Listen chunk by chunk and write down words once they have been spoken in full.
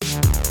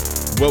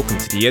welcome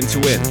to the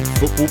End-to-End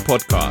Football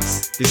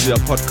Podcast. This is a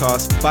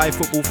podcast by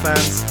football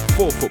fans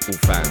for football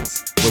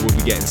fans, where we'll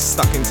be getting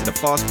stuck into the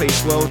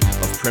fast-paced world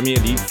of Premier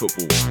League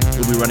football.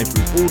 We'll be running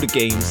through all the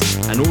games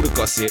and all the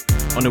gossip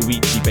on a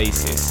weekly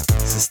basis.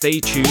 So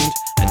stay tuned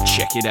and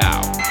check it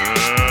out.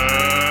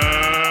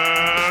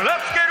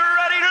 Let's get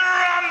ready to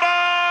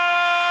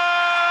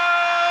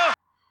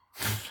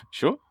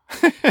rumble!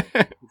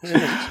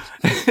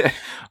 Sure?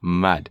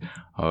 Mad.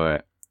 All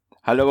right.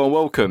 Hello and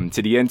welcome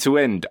to the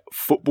End-to-End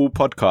Football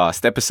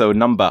Podcast, episode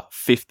number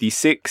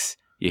 56.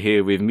 You're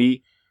here with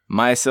me,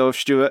 myself,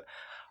 Stuart.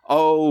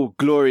 Oh,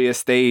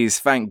 glorious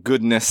days. Thank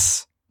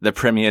goodness the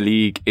Premier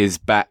League is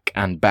back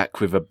and back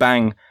with a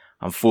bang.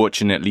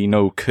 Unfortunately,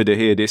 no coulda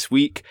here this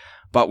week,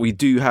 but we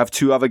do have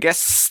two other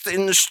guests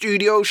in the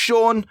studio.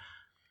 Sean,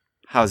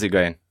 how's it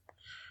going?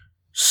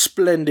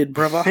 Splendid,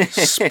 brother.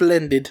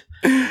 Splendid.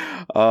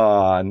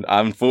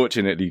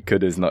 Unfortunately,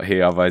 coulda's not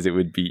here, otherwise it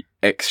would be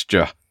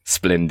extra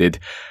splendid.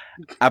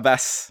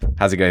 Abbas,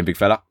 how's it going, big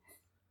fella?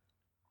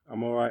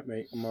 I'm alright,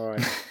 mate. I'm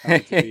alright.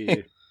 Happy to be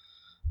here.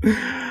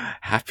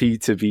 Happy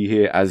to be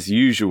here as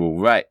usual.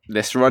 Right,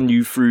 let's run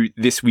you through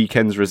this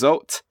weekend's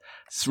results.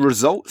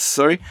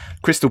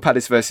 Crystal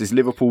Palace versus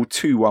Liverpool,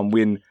 2-1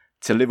 win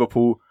to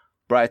Liverpool.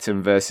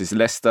 Brighton versus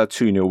Leicester,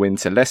 2-0 win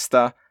to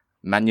Leicester.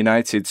 Man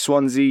United,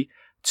 Swansea,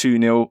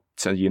 2-0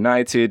 to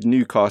United.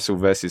 Newcastle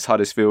versus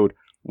Huddersfield,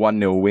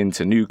 1-0 win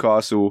to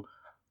Newcastle.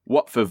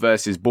 Watford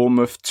versus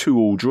Bournemouth,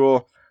 2-2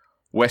 draw.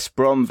 West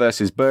Brom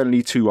versus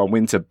Burnley, 2-1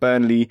 win to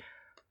Burnley.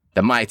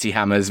 The Mighty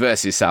Hammers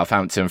versus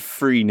Southampton,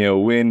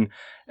 3-0 win.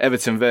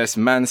 Everton versus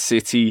Man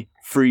City,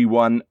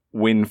 3-1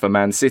 win for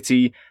Man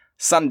City.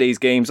 Sunday's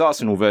games,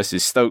 Arsenal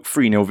versus Stoke,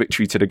 3-0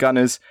 victory to the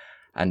Gunners.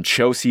 And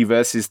Chelsea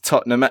versus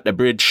Tottenham at the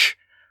Bridge,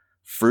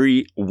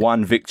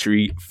 3-1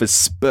 victory for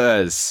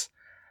Spurs.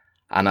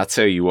 And I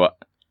tell you what,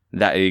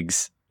 that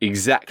is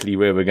exactly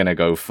where we're going to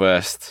go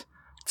first.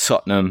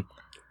 Tottenham,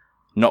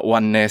 not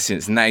won there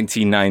since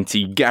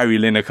 1990. Gary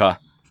Lineker,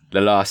 the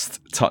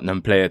last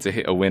Tottenham player to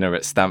hit a winner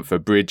at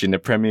Stamford Bridge in the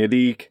Premier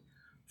League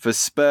for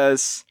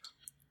Spurs.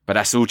 But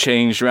that's all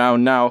changed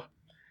round now.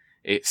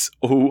 It's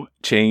all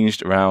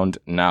changed round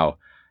now.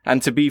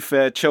 And to be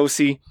fair,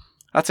 Chelsea,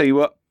 I'll tell you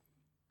what,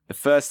 the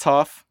first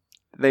half,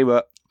 they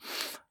were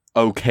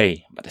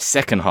okay. But the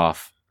second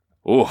half,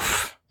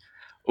 oof.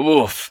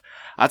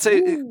 I'll tell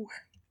you,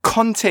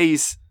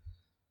 Conte's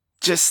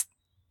just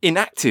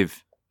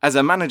inactive as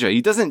a manager.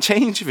 He doesn't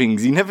change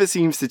things. He never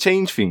seems to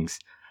change things.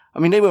 I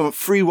mean, they went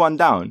 3-1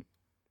 down.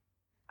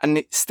 And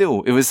it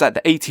was at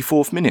the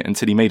 84th minute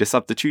until he made a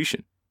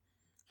substitution.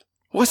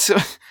 What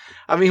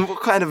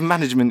kind of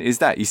management is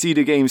that? You see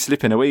the game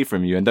slipping away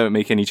from you and don't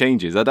make any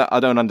changes. I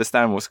don't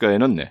understand what's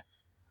going on there.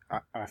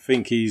 I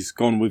think he's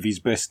gone with his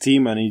best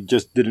team and he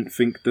just didn't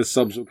think the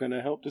subs were going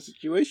to help the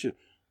situation.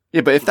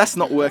 Yeah, but if that's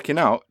not working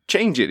out,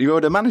 change it.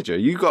 You're the manager.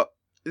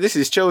 This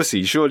is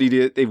Chelsea.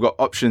 Surely they've got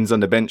options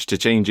on the bench to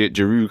change it.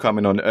 Giroud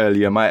coming on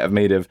earlier might have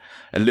made a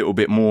little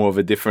bit more of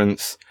a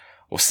difference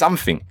or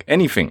something,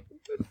 anything.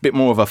 A bit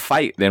more of a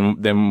fight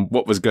than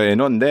what was going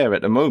on there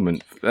at the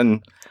moment.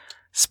 And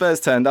Spurs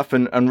turned up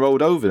and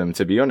rolled over them,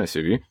 to be honest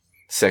with you.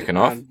 Second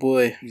half.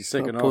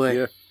 Second half,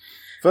 yeah.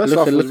 First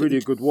half was really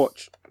a good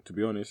watch, to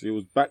be honest. It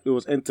was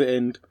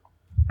end-to-end.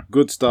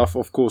 Good stuff.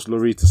 Of course,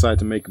 Lloris decided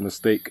to make a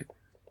mistake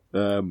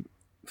for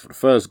the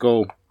first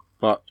goal.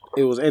 But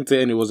it was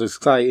end-to-end. It was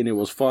exciting. It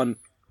was fun.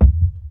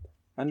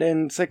 And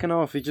then second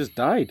half, it just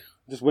died.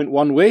 Just went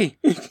one way.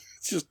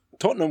 It's just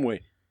Tottenham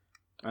way.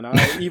 And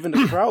even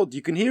the crowd,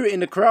 you can hear it in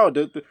the crowd.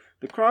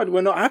 The crowd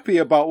were not happy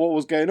about what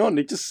was going on.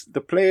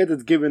 The player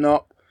had given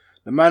up.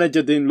 The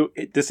manager didn't look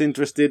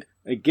disinterested.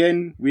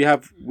 Again,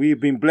 we've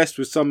been blessed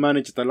with some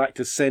managers that like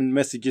to send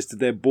messages to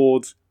their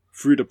boards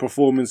through the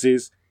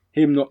performances.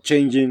 Him not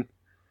changing,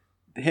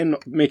 him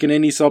not making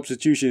any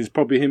substitutions.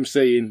 Probably him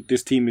saying,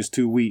 "This team is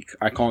too weak.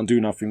 I can't do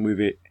nothing with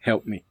it.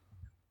 Help me."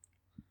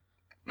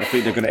 I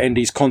think they're going to end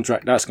his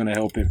contract. That's going to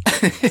help him.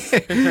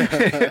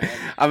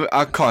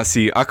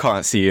 I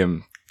can't see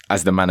him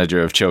as the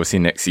manager of Chelsea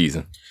next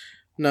season.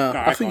 No,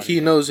 I think he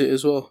knows it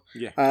as well.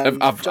 Yeah,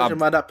 judging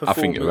by that performance,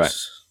 I think you're right.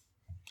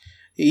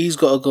 He's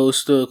got to go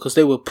still because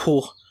they were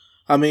poor.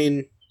 I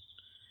mean,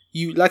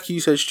 like you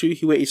said, Stu,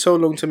 he waited so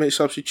long to make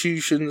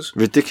substitutions.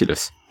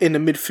 Ridiculous. In the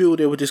midfield,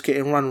 they were just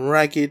getting run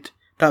ragged.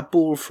 That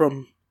ball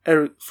from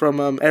Eric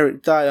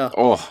Dyer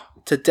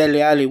to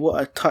Dele Alli,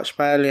 what a touch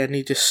by Alli, and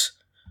he just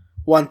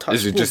one touch.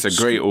 This is just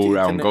a great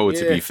all-round goal.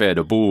 To be fair,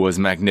 the ball was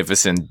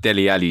magnificent.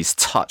 Dele Alli's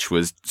touch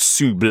was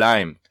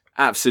sublime,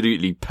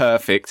 absolutely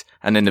perfect,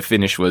 and then the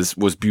finish was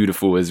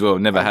beautiful as well.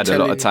 Never had a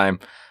lot of time.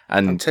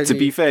 And to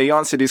be fair, he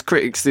answered his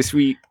critics this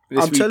weekend.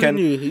 Telling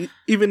you,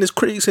 even his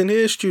critics in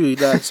here, Stu,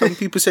 like some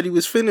people said he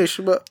was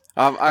finished, but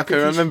I can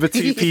remember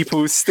two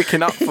people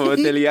sticking up for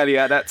Dele Alli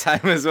at that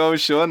time as well,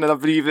 Sean, and I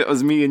believe it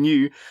was me and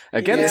you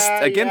against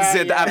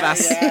Zed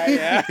Abbas,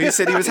 who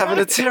said he was having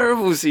a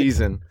terrible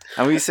season,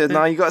 and we said,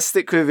 "No, you got to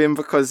stick with him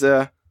because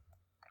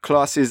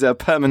class is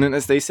permanent,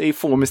 as they say.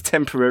 Form is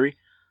temporary,"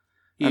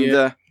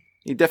 and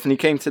he definitely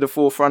came to the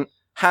forefront.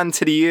 hand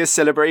to the ear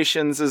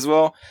celebrations as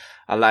well.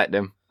 I like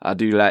them. I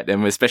do like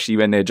them, especially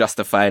when they're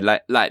justified,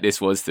 like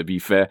this was, to be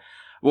fair.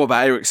 What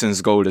about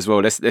Eriksen's goal as well?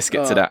 Let's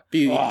get to that.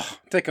 Beauty. Oh,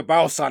 take a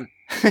bow, son.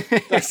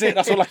 That's it.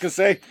 That's all I can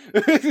say.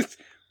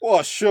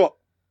 What a shot.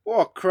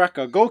 What a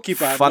cracker.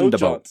 Goalkeeper had no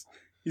chance.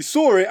 He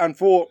saw it and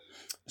thought,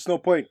 there's no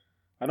point.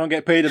 I don't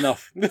get paid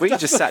enough. But he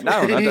just sat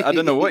down. I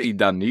don't know what he'd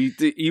done.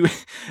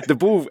 The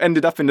ball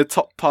ended up in the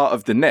top part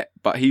of the net,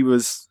 but he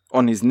was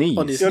on his knees.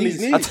 On his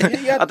knees.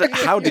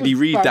 How did he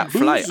read that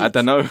flight? I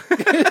don't know.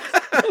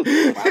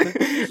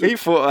 He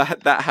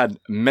thought that had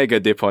mega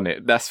dip on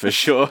it. That's for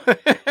sure.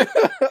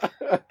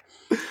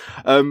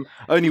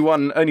 Only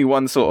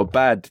one sort of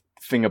bad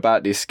thing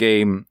about this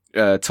game.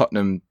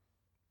 Tottenham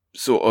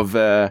sort of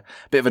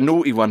bit of a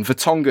naughty one.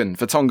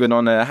 Vertonghen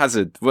on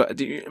Hazard.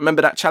 Do you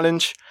remember that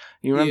challenge?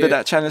 You remember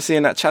that challenge?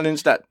 Seeing that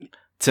challenge? That,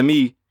 to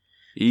me,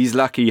 he's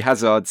lucky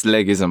Hazard's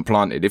leg isn't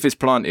planted. If it's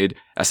planted,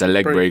 that's a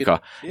leg breaker.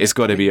 Yeah, it's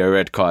got to be a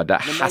red card. That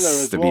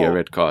has to be a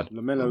red card.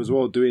 Lamella as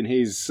well, doing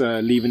his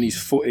leaving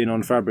his foot in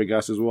on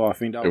Fabregas as well. I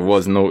think that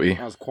was naughty.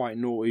 That was quite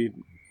naughty.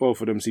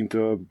 Both of them seem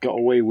to have got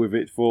away with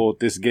it for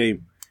this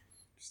game.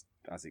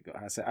 As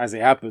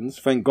it happens,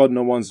 thank God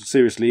no one's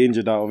seriously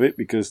injured out of it,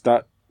 because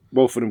that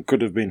both of them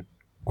could have been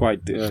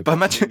quite. But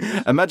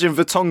imagine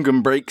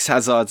Vertonghen breaks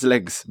Hazard's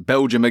legs.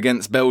 Belgium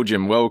against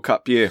Belgium, World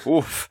Cup year.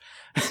 Oof.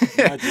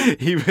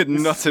 He would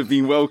not have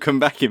been welcome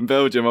back in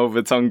Belgium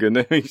over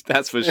Vertonghen.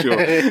 That's for sure.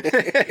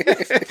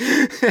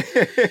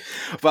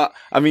 But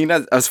I mean,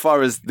 as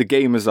far as the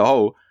game as a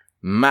whole,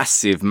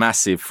 massive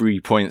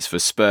 3 points for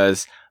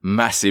Spurs.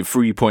 Massive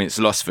 3 points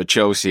lost for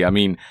Chelsea. I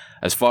mean,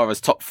 as far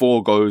as top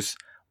four goes,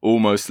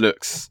 almost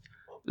looks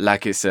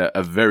like it's a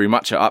very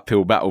much an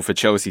uphill battle for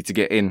Chelsea to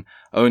get in.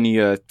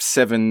 Only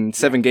seven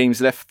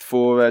games left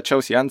for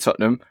Chelsea and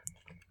Tottenham.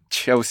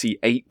 Chelsea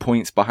 8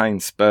 points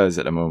behind Spurs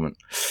at the moment.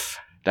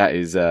 That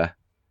is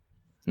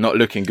not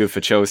looking good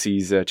for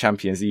Chelsea's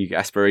Champions League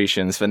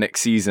aspirations for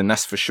next season,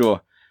 that's for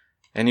sure.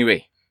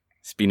 Anyway,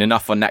 it's been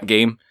enough on that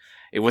game.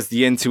 It was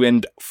the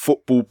end-to-end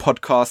football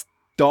podcast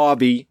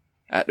derby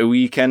at the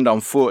weekend.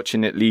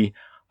 Unfortunately,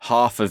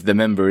 half of the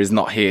member is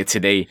not here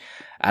today,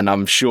 and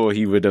I'm sure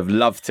he would have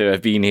loved to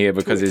have been here,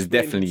 because there's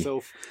definitely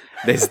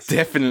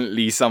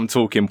some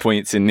talking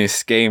points in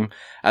this game,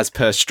 as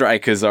per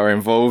strikers are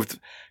involved.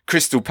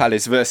 Crystal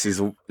Palace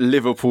versus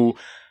Liverpool,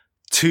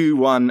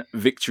 2-1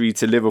 victory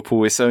to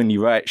Liverpool. It's only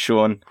right,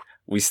 Sean,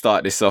 we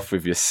start this off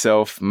with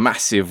yourself.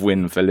 Massive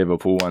win for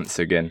Liverpool once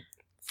again.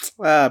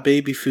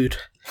 Baby food.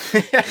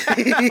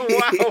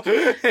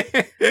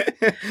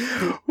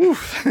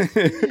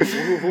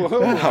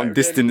 I'm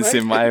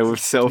distancing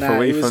myself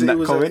away from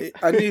that comment.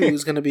 I knew it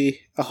was going to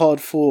be a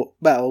hard-fought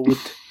battle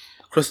with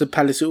Crystal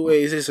Palace. It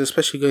always is,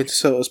 especially going to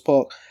Selhurst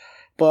Park.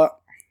 But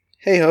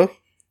hey-ho,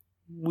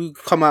 we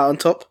come out on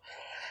top.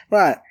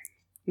 Right,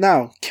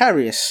 now,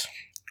 Karius,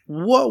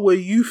 what were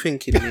you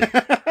thinking?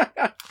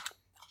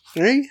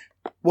 Hey?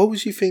 What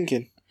was you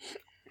thinking?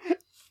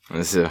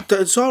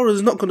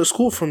 Zara's not going to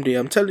score from there.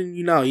 I'm telling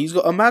you now. He's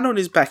got a man on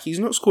his back. He's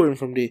not scoring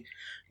from there.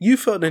 You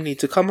felt the need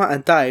to come out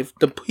and dive.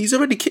 He's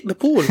already kicked the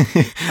ball.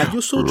 And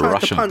you're still trying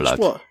to punch blood.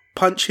 What?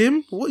 Punch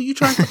him? What are you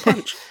trying to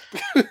punch?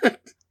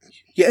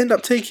 You end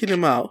up taking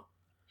him out,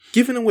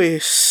 giving away a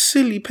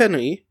silly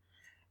penalty,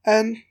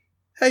 and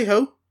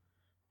hey-ho,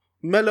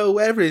 Melo,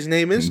 whatever his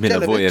name is,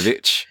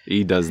 Milivojevic,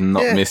 he does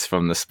not miss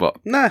from the spot.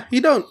 Nah, he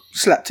don't.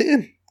 Slapped it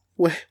in.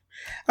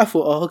 I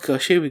thought, oh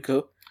gosh, here we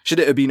go. Should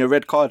it have been a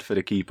red card for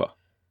the keeper?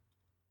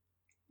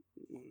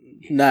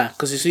 Nah,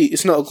 because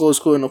it's not a goal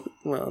scoring.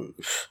 Well,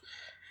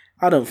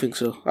 I don't think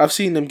so. I've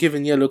seen them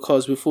giving yellow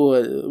cards before.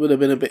 It would have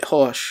been a bit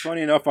harsh.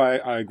 Funny enough, I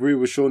agree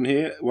with Sean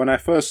here. When I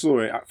first saw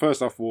it, at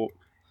first I thought,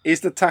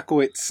 is the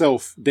tackle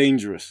itself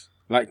dangerous?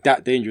 Like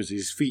that dangerous?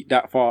 His feet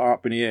that far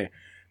up in the air?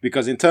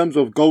 Because in terms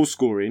of goal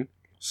scoring,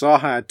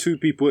 Saha had two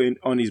people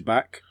on his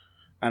back,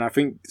 and I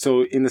think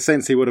so. In the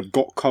sense, he would have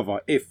got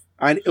cover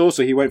and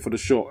also he went for the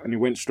shot and he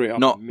went straight up.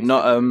 Not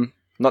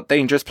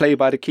dangerous play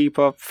by the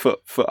keeper. Foot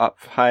up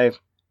high,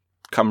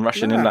 come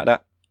rushing in like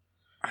that.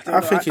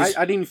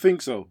 I didn't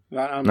think so.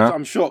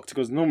 I'm shocked,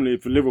 because normally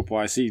for Liverpool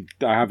I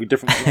have a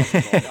different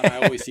and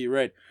I always see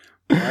red,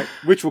 right?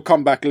 Which will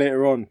come back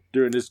later on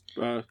during this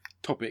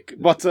topic.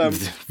 But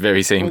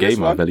very same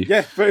game, I believe.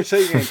 Yeah, very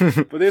same game.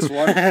 For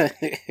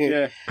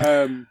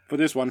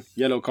this one,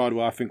 yellow card,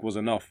 I think was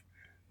enough.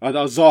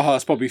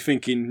 Zaha's probably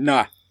thinking,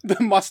 nah,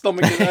 my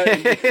stomach is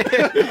hurting.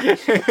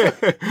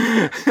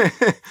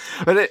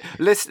 But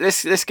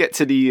let's get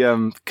to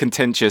the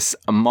contentious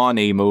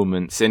Mane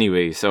moments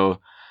anyway. So,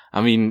 I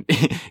mean,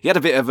 he had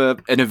a bit of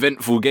an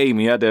eventful game.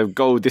 He had a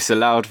goal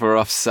disallowed for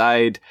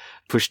offside,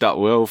 pushed up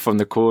well from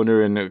the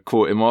corner and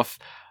caught him off.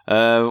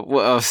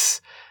 What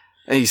else?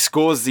 He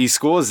scores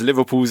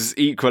Liverpool's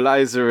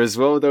equaliser as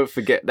well. Don't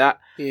forget that.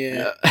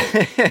 Yeah.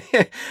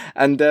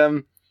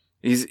 And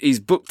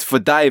he's booked for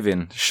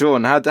diving.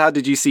 Sean, how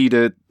did you see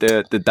the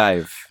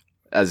dive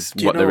as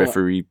what the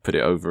referee put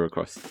it over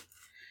across?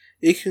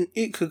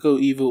 It could go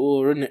either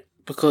or, innit?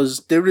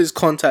 Because there is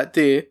contact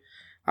there.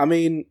 I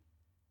mean,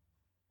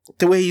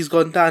 the way he's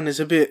gone down is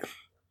a bit.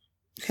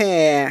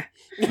 Yeah.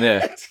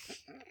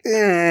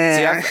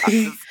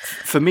 See,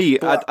 for me,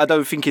 I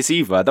don't think it's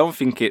either. I don't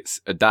think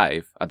it's a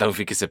dive. I don't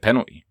think it's a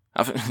penalty.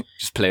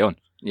 Just play on,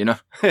 you know?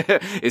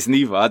 It's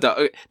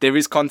neither. There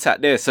is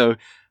contact there, so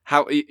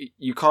how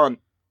you can't...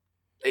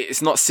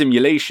 It's not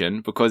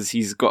simulation because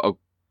he's got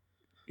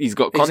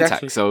contact,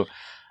 exactly. So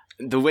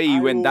the way he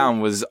went down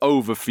was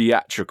over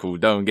theatrical,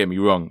 don't get me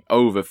wrong.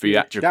 Over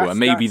theatrical, and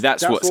maybe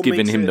that's what's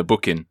given him the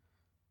booking.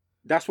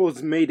 That's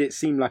what's made it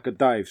seem like a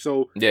dive.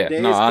 So yeah,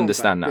 no, I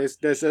understand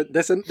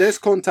that. There's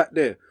contact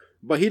there,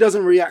 but he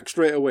doesn't react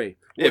straight away.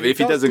 Yeah, but if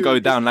he doesn't go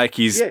down like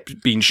he's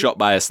been shot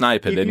by a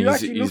sniper, then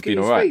he's been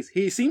alright.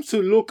 He seems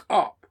to look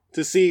up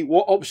to see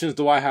what options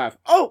do I have.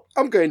 Oh,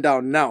 I'm going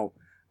down now,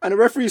 and the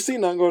referee's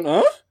seen that and going,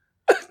 huh?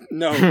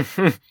 No,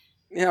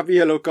 you have a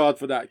yellow card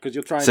for that because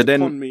you're trying to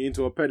con me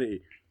into a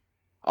penalty.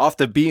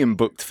 After being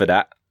booked for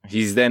that,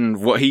 he's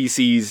then what he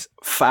sees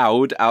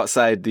fouled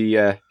outside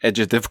the edge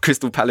of the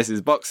Crystal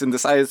Palace's box and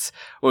decides,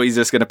 well, he's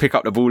just going to pick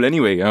up the ball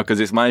anyway, you know, because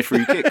it's my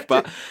free kick.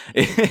 But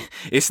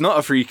it's not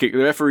a free kick. The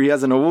referee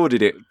hasn't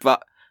awarded it,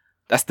 but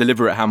that's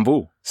deliberate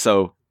handball.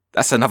 So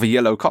that's another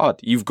yellow card.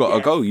 You've got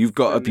to go. You've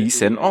got to be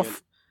sent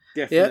off.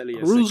 Definitely.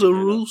 Rules are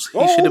rules.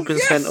 He should have been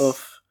sent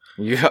off.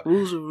 Yeah.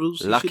 Rules are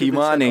rules. Lucky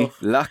Mane.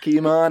 Lucky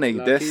Mane.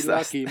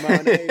 Lucky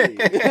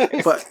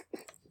Mane. But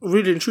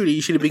really and truly,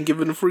 he should have been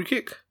given a free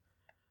kick.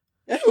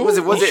 Was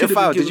it a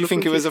foul? Did you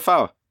think it was a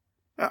foul?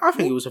 I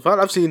think it was a foul.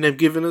 I've seen them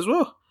given as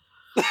well.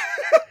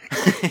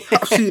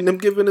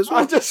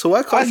 So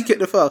why can't he get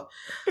the foul?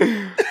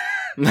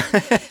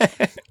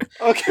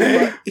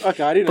 Okay,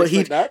 I didn't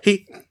expect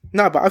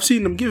that. But I've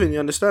seen them given, you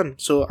understand?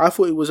 So I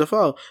thought it was a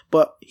foul,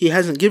 but he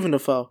hasn't given a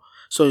foul.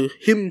 So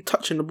him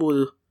touching the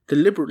ball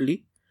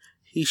deliberately,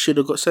 he should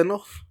have got sent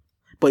off.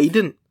 But he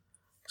didn't.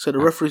 So the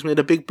referee's made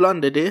a big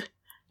blunder there.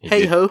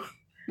 Hey ho.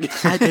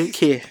 I don't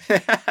care.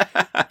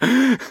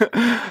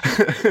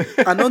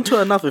 And on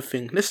to another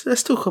thing.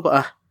 Let's talk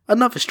about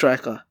another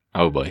striker.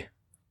 Oh boy.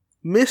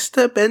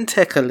 Mr.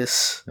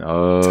 Bentakelis.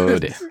 Oh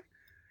dear.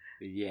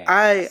 Yeah.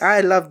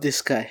 I love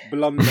this guy.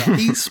 Blunder.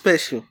 He's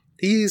special.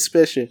 He is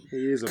special.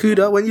 He is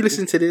Kuda, when you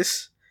listen to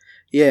this,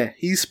 yeah,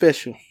 he's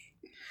special.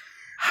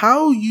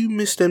 How you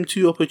miss them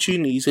two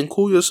opportunities and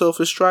call yourself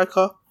a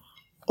striker,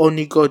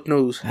 only God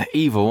knows.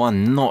 Either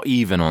one, not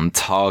even on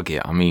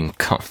target. I mean,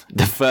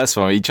 the first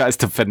one, he tries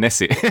to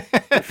finesse it.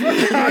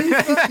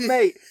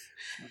 Mate,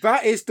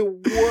 that is the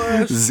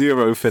worst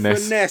Zero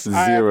finesse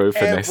I've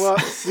ever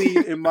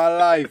seen in my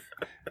life.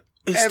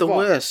 It's the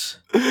worst.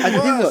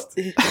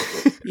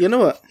 And you know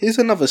what? Here's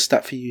another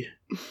stat for you.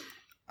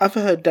 I've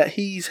heard that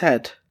he's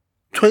had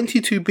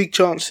 22 big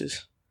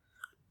chances.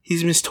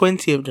 He's missed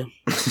 20 of them.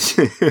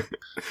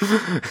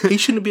 He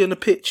shouldn't be on the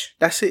pitch.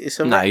 That's it. It's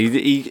a wrap.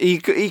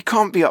 He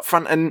can't be up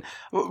front. And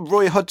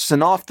Roy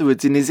Hodgson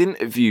afterwards in his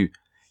interview,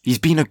 he's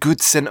been a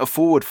good centre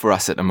forward for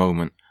us at the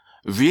moment.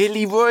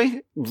 Really,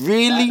 Roy?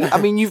 Really?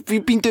 I mean, you've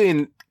been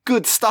doing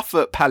good stuff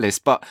at Palace,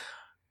 but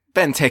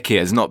Benteke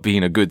has not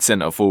been a good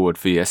centre forward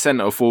for you.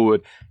 Centre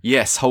forward,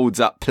 yes, holds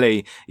up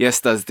play.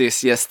 Yes, does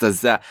this. Yes,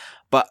 does that.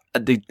 But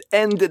at the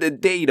end of the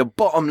day, the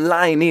bottom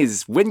line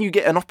is when you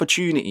get an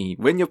opportunity,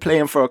 when you're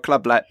playing for a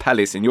club like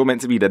Palace and you're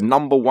meant to be the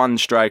number one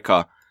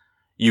striker,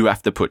 you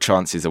have to put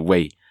chances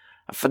away.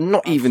 For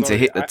not even to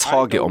hit the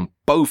target on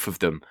both of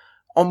them,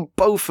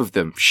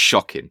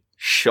 shocking.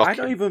 I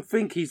don't even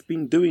think he's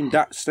been doing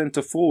that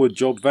centre forward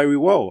job very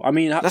well. I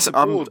mean, I'm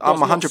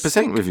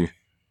 100% with you.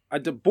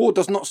 The ball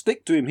does not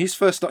stick to him. His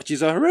first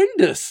touches are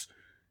horrendous.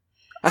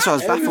 That's why I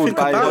was baffled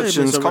by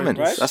Hodgson's comments.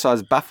 Right? That's why I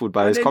was baffled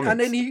by his comments.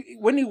 And then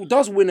when he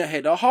does win a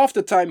header, half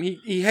the time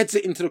he heads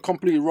it into the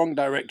completely wrong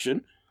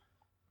direction.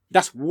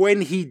 That's when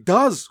he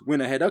does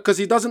win a header, because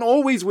he doesn't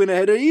always win a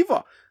header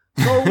either.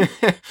 So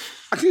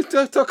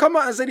to come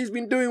out and say he's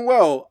been doing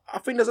well, I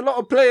think there's a lot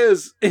of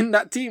players in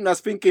that team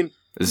that's thinking...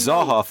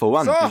 Zaha for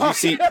one.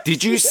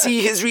 Did you see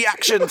his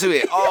reaction to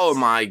it? Oh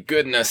my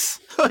goodness.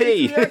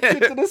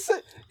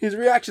 His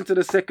reaction to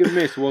the second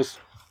miss was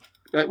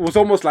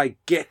almost like,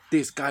 get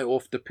this guy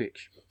off the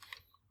pitch.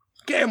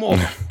 Get him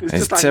off. It's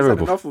just like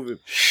terrible. Enough of him.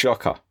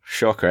 Shocker.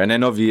 And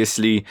then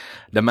obviously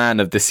the man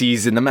of the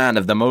season, the man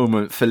of the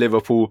moment for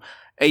Liverpool.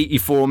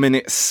 84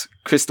 minutes.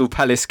 Crystal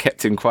Palace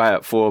kept him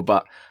quiet for,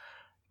 but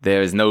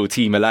there is no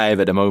team alive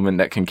at the moment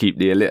that can keep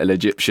the little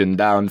Egyptian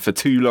down for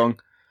too long.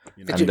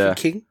 Egyptian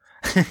king.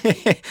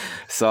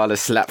 Salah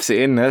slaps it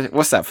in.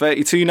 What's that,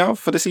 32 now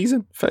for the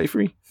season?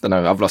 33? I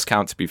don't know, I've lost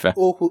count to be fair.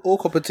 All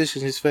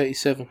competitions is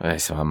 37.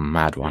 It's a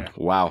mad one.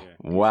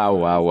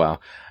 Wow.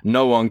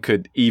 No one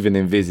could even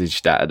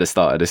envisage that at the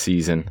start of the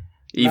season.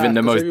 Even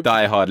the most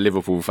diehard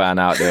Liverpool fan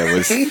out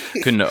there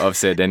couldn't have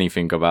said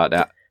anything about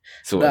that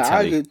sort of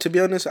tally. To be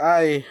honest,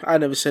 I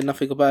never said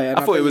nothing about it.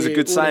 I thought it was a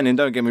good signing,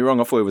 don't get me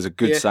wrong. I thought it was a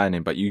good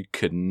signing, but you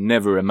could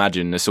never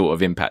imagine the sort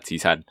of impact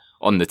he's had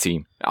on the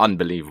team.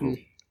 Unbelievable.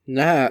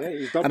 Nah,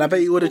 and I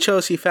bet you all the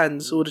Chelsea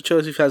fans were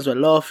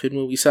laughing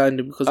when we signed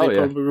him because they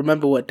probably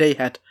remember what they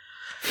had.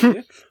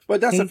 Yeah.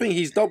 But that's the thing.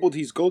 He's doubled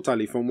his goal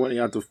tally from when he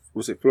had to,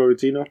 was it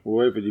Fiorentina or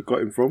wherever you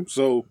got him from?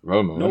 So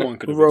Roma, no one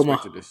could have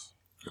expected this.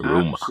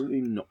 Roma.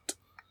 Absolutely not.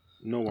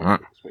 No one could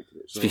have expected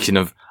it. So, speaking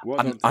of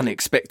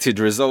unexpected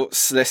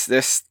results,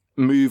 let's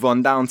move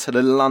on down to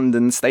the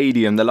London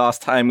Stadium. The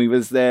last time we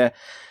was there,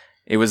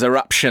 it was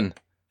eruption.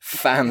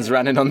 Fans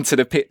running onto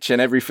the pitch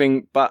and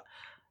everything, but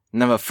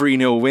another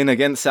 3-0 win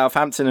against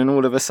Southampton, and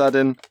all of a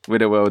sudden, we're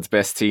the world's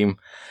best team.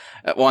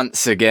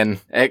 Once again,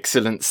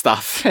 excellent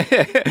stuff.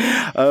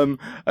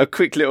 A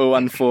quick little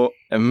one for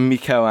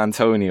Mikel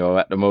Antonio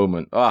at the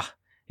moment.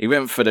 He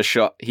went for the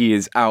shot. He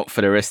is out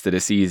for the rest of the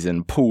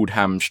season. Pulled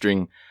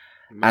hamstring.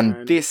 Man.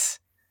 And this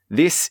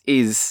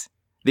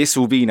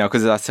will be now,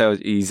 because I tell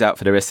you, he's out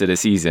for the rest of the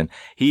season.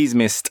 He's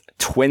missed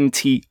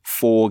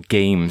 24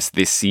 games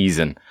this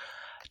season.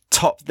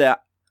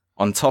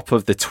 On top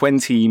of the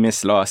 20 he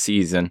missed last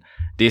season,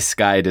 this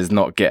guy does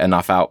not get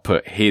enough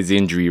output. His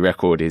injury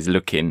record is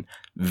looking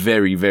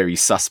very, very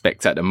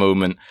suspect at the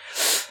moment.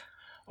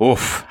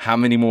 Oof, how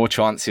many more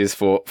chances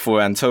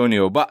for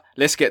Antonio? But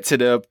let's get to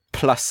the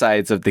plus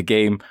sides of the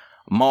game.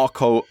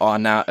 Marko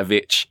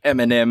Arnautovic,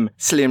 Eminem,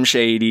 Slim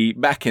Shady,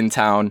 back in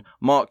town.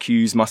 Mark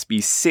Hughes must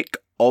be sick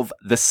of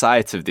the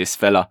sight of this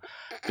fella,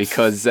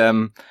 because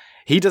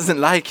he doesn't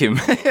like him.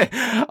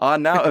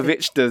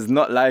 Arnautovic does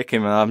not like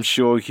him, and I'm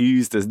sure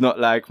Hughes does not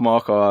like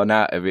Marko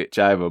Arnautovic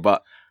either,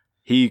 but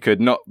he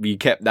could not be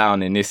kept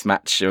down in this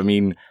match. I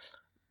mean,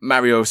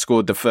 Mario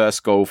scored the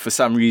first goal. For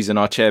some reason,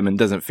 our chairman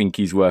doesn't think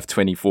he's worth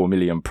 24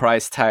 million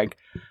price tag.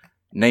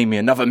 Name me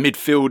another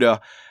midfielder.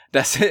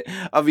 That's it.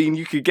 I mean,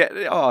 you could get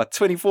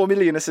 24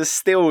 million as a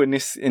steal in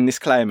this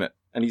climate,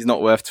 and he's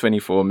not worth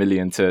 24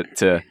 million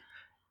to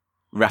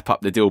wrap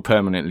up the deal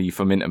permanently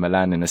from Inter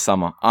Milan in the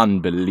summer.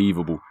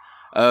 Unbelievable.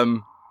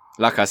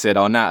 Like I said,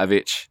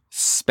 Arnautovic,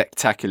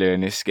 spectacular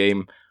in this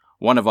game.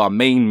 One of our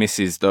main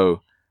misses,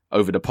 though,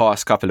 over the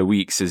past couple of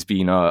weeks has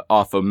been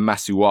Arthur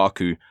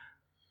Masuaku.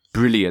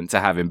 Brilliant to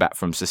have him back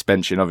from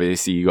suspension.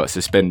 Obviously, he got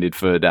suspended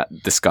for that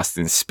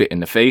disgusting spit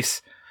in the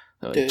face.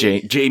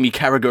 Jamie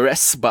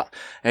Carragher-esque, but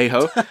hey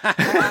ho.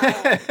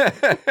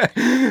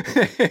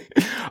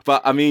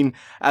 But I mean,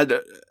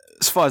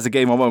 as far as the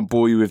game, I won't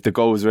bore you with the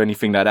goals or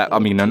anything like that. I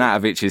mean,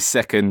 Arnautovic is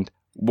second.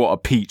 What a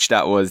peach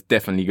that was.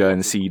 Definitely go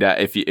and see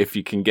that if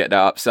you can get that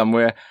up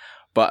somewhere.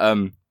 But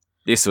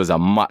this was a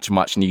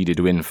much needed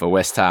win for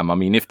West Ham. I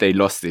mean, if they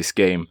lost this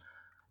game,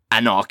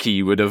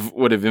 anarchy would have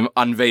been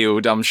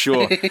unveiled, I'm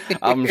sure.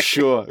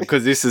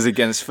 Because this is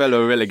against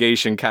fellow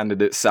relegation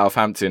candidates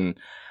Southampton.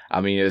 I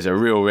mean, it was a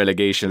real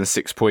relegation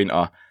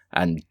 6-pointer,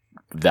 and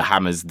the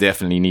Hammers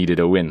definitely needed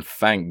a win.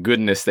 Thank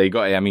goodness they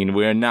got it. I mean,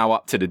 we're now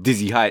up to the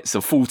dizzy heights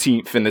of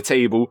 14th in the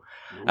table,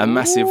 a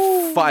massive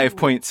 5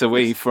 points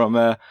away from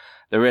the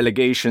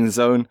relegation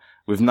zone,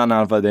 with none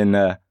other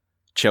than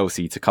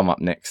Chelsea to come up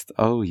next.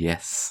 Oh,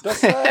 yes.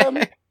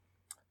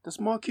 Does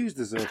Mark Hughes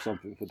deserve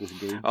something for this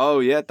game? Oh,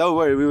 yeah. Don't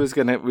worry.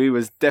 We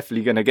was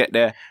definitely going to get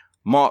there.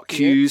 Mark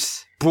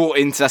Hughes brought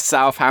into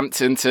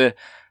Southampton to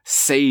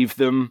save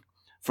them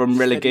from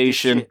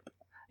relegation.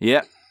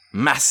 Yeah,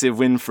 massive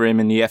win for him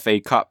in the FA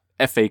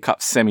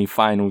Cup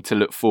semi-final to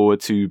look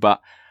forward to.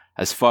 But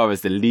as far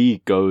as the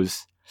league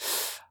goes,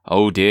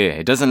 oh dear,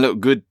 it doesn't look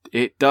good.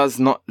 It does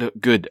not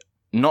look good.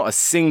 Not a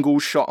single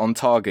shot on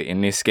target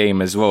in this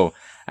game as well.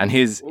 And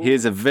here's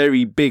a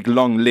very big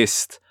long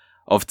list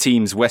of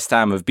teams West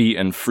Ham have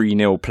beaten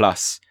 3-0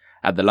 plus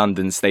at the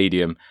London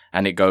Stadium,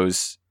 and it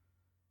goes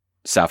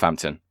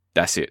Southampton.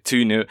 That's it.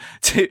 2-0,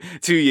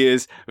 2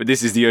 years, but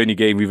this is the only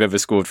game we've ever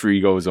scored 3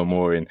 goals or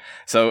more in.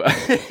 So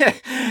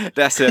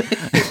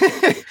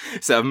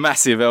it's a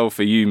massive L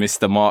for you,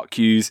 Mr. Mark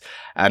Hughes,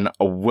 and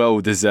a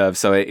well-deserved.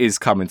 So it is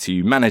coming to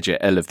you. Manager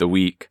L of the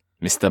week,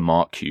 Mr.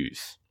 Mark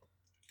Hughes.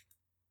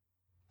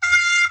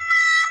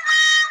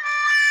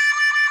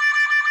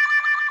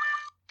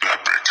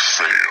 Epic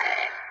fail.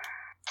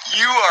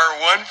 You are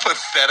one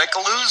pathetic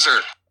loser.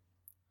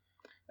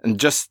 And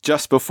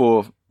just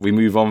before we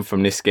move on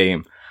from this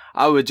game,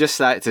 I would just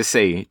like to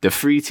say the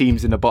 3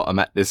 teams in the bottom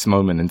at this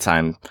moment in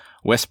time,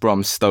 West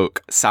Brom,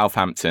 Stoke,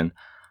 Southampton,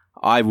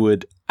 I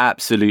would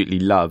absolutely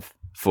love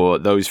for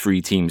those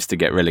 3 teams to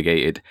get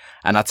relegated.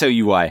 And I'll tell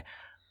you why.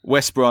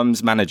 West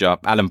Brom's manager,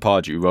 Alan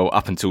Pardew, well,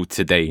 up until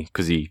today,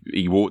 because he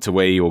walked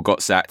away or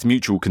got sacked,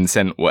 mutual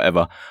consent,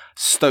 whatever.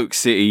 Stoke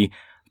City,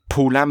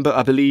 Paul Lambert,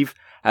 I believe,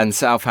 and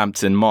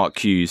Southampton, Mark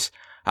Hughes.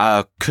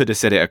 I could have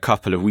said it a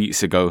couple of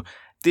weeks ago.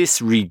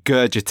 This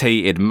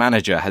regurgitated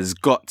manager has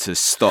got to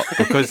stop,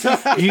 because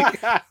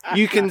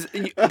you can.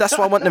 That's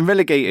why I want them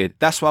relegated.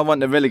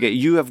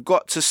 You have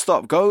got to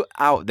stop. Go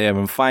out there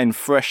and find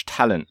fresh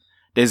talent.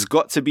 There's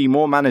got to be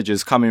more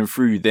managers coming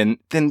through than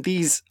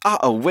these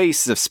utter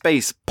wastes of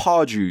space.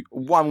 Pardew,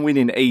 1 win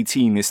in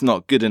 18 is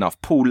not good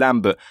enough. Paul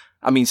Lambert,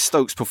 I mean,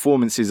 Stokes'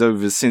 performances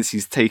over since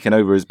he's taken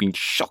over has been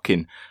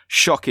shocking.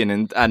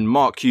 And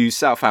Mark Hughes,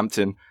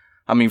 Southampton,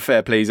 I mean,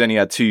 fair play, he's only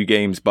had 2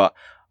 games, but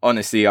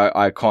honestly,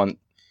 I can't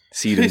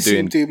see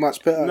them do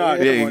much better. No,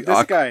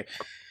 this guy,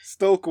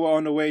 Stoke were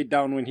on the way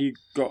down when he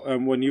got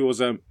when he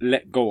was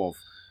let go of.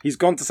 He's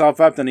gone to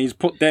Southampton and he's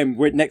put them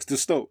right next to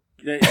Stoke.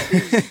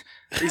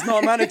 He's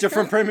not a manager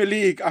from Premier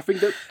League. I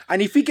think that,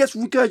 and if he gets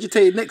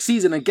regurgitated next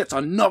season and gets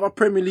another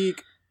Premier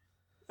League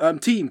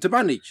team to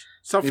manage,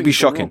 it'd be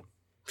shocking.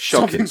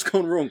 Something's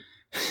gone wrong.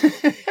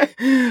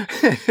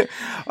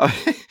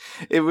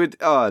 It would,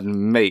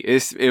 mate,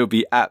 it would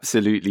be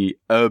absolutely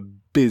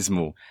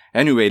abysmal.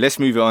 Anyway, let's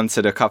move on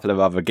to the couple of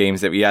other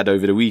games that we had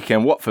over the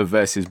weekend. Watford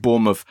versus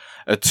Bournemouth,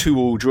 a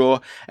 2-2 draw.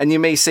 And you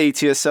may say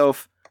to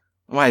yourself,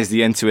 why is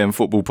the End-to-End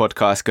Football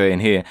podcast going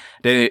here?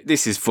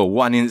 This is for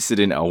one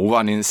incident and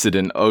one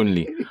incident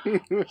only.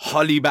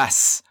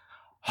 Hollybass.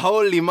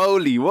 Holy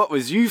moly, what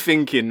was you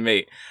thinking,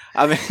 mate?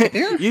 I mean,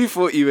 you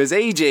thought you was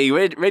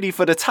AJ ready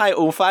for the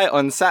title fight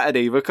on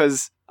Saturday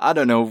because I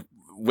don't know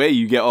where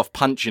you get off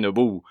punching a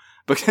ball.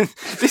 Because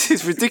this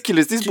is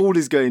ridiculous. This ball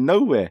is going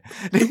nowhere.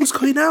 It was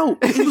going out.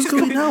 It was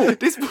going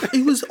out.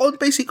 It was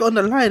basically on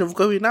the line of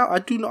going out. I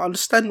do not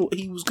understand what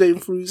he was going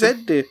through his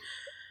head there.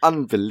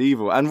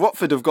 Unbelievable. And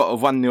Watford have got a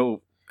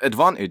 1-0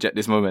 advantage at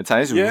this moment in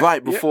time. It's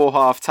right before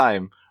half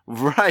time.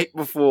 Right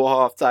before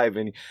half time.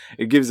 And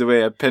it gives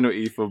away a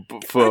penalty for I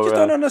just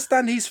don't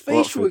understand his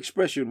facial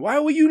expression. Why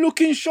were you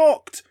looking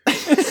shocked?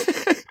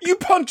 You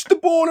punched the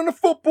ball on a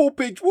football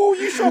pitch. What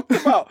were you shocked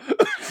about?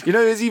 You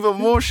know, who's even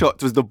more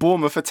shocked was the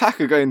Bournemouth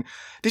attacker going,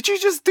 did you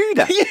just do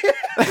that? Yeah.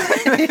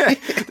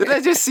 Did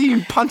I just see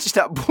him punch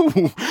that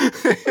ball?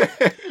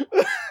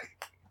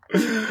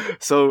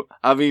 So,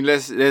 I mean,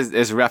 let's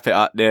wrap it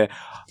up there.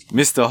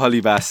 Mr.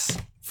 Hollybass,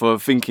 for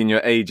thinking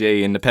you're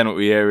AJ in the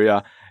penalty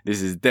area,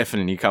 this is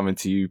definitely coming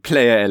to you.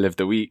 Player L of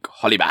the week,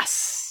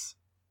 Hollybass.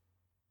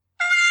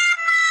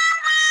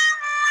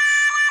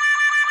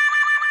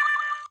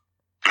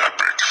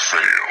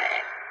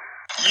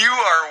 You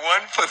are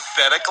one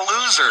pathetic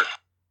loser.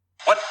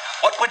 What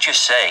would you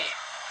say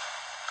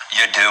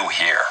you do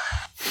here?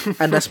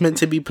 And that's meant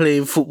to be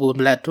playing football,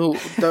 lad. Don't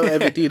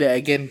ever do that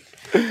again.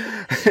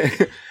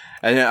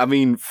 And I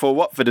mean, for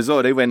Watford as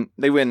well, they went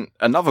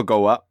another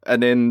goal up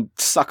and then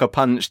sucker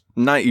punched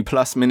 90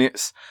 plus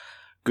minutes.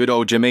 Good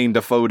old Jermaine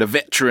Defoe, the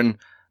veteran,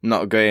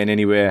 not going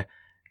anywhere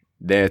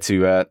there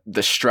to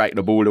strike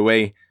the ball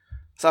away.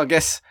 So I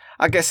guess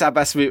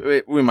Abbas,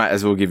 we might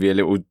as well give you a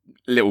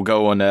little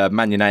go on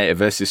Man United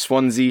versus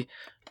Swansea.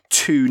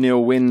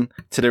 2-0 win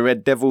to the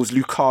Red Devils.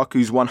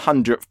 Lukaku's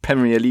 100th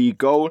Premier League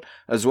goal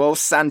as well.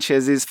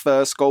 Sanchez's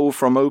first goal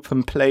from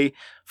open play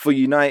for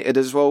United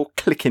as well,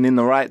 clicking in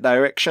the right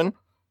direction.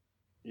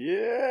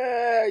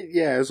 Yeah,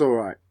 it's all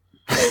right.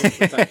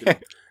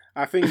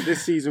 I think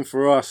this season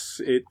for us,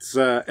 it's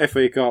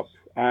FA Cup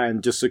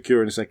and just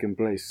securing second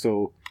place.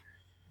 So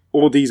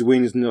all these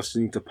wins just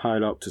need to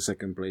pile up to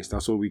second place.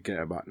 That's all we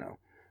care about now.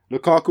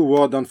 Lukaku,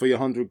 well done for your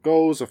 100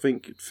 goals. I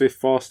think 5th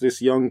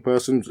fastest young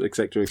person,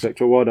 etc.,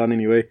 etc. Well done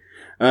anyway.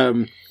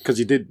 Because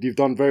you've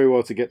done very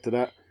well to get to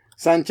that.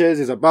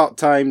 Sanchez, it's about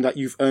time that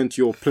you've earned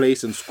your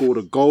place and scored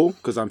a goal,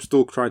 because I'm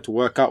still trying to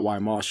work out why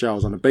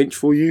Martial's on the bench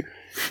for you.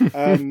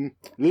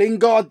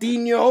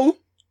 Lingardinho,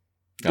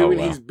 doing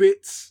his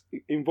bits,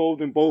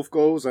 involved in both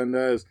goals, and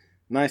it's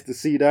nice to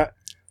see that.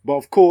 But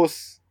of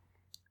course,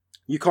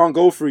 you can't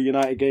go through a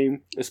United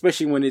game,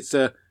 especially when it's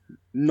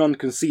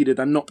non-conceded,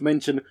 and not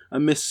mention a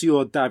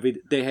Monsieur David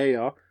De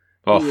Gea,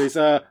 who is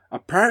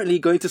apparently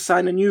going to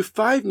sign a new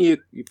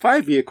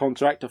 5-year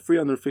contract of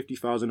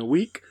 $350,000 a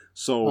week.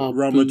 So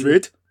Real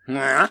Madrid,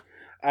 and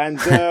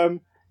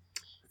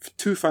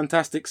 2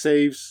 fantastic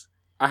saves.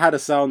 I had a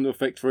sound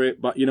effect for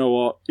it, but you know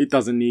what? It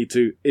doesn't need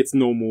to. It's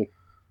normal.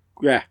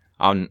 Yeah.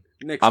 I mean,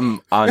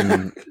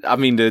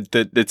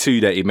 the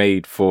 2 that he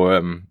made for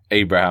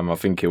Abraham, I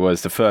think it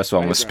was. The first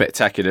one was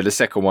spectacular. The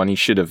second one he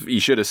should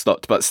have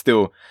stopped, but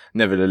still,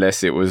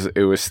 nevertheless, it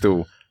was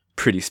still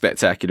pretty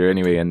spectacular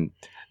anyway. And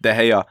De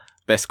Gea,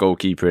 best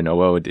goalkeeper in the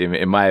world,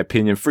 in my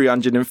opinion.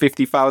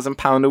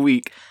 £350,000 a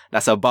week.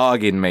 That's a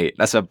bargain, mate.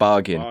 That's a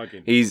bargain.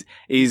 He's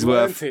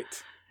worth it.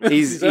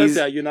 He's earned it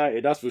at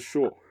United, that's for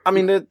sure. I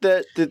mean,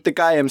 the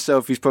guy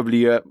himself, he's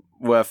probably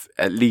worth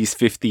at least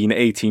 15,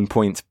 18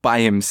 points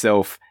by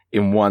himself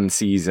in one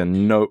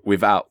season,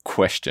 without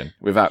question.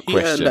 He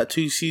earned that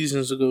 2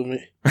 seasons ago,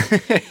 mate.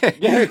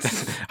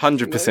 Yes,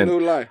 100%. No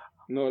lie.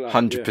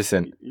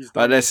 100%. Yeah, he's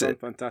done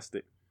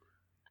fantastic.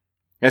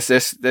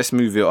 Let's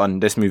move it on.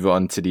 Let's move it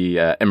on to the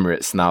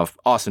Emirates now.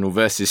 Arsenal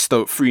versus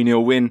Stoke,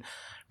 3-0 win.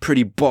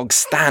 Pretty bog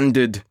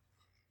standard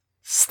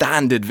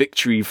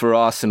victory for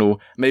Arsenal.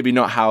 Maybe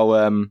not how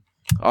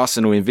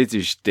Arsenal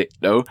envisaged it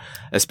though,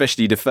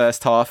 especially the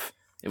first half.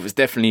 It was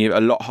definitely a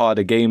lot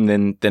harder game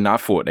than I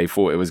thought they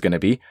thought it was going to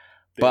be.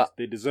 But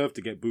they deserve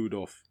to get booed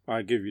off.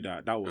 I give you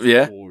that. That was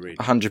boring.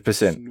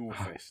 100%.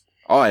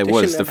 Oh, it they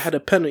was. Shouldn't have had a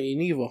penalty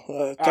neither.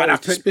 That was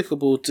a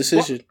despicable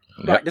decision.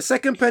 Right, the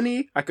second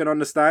penny I can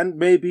understand.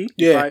 Maybe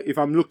if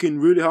I'm looking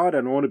really hard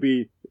and I want to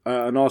be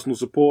an Arsenal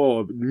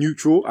supporter or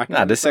neutral, I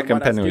can. The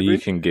second penalty you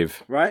can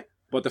give. Right,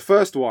 but the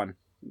first one,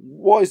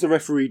 what is the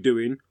referee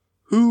doing?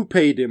 Who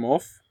paid him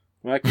off?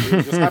 Right,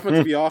 it just happened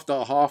to be after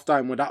a half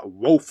time with that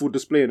woeful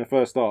display in the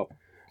first half.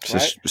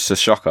 Right? It's a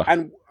shocker.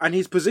 And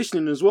his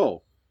positioning as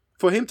well.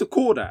 For him to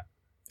call that.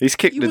 He's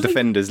kicked the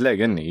defender's leg,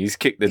 hasn't he? He's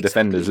kicked the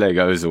defender's leg,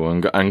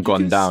 Ozil, and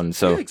gone down.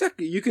 So yeah,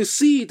 exactly. You can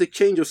see the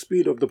change of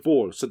speed of the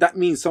ball. So that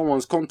means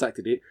someone's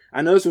contacted it.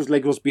 And Ozil's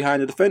leg was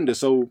behind the defender.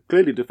 So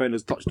clearly the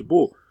defender's touched the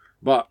ball.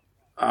 But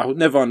I would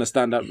never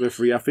understand that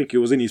referee. I think it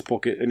was in his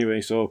pocket anyway.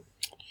 So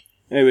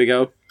there we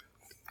go.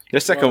 The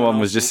second one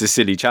was just a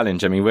silly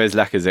challenge. I mean, where's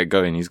Lacazette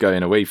going? He's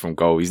going away from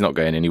goal. He's not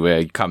going anywhere.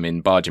 He'd come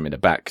in, barge him in the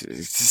back.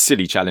 It's a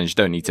silly challenge.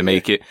 Don't need to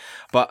make it.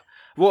 But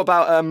what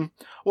about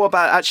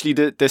actually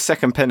the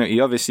second penalty?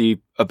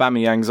 Obviously,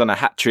 Aubameyang's on a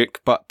hat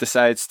trick, but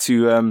decides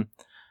to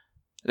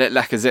let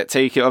Lacazette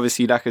take it.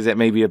 Obviously, Lacazette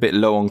may be a bit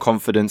low on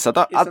confidence. I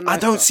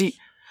don't see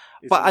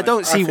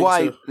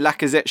why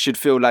Lacazette should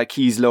feel like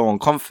he's low on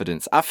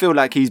confidence. I feel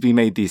like he's been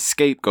made the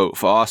scapegoat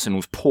for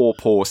Arsenal's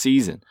poor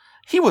season.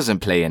 He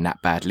wasn't playing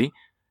that badly.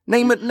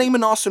 Name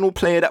an Arsenal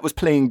player that was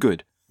playing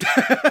good.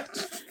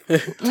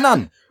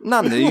 None.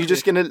 You're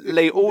just going to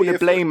lay all the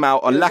blame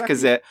out on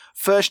Lacazette.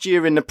 First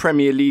year in the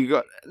Premier League.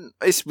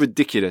 It's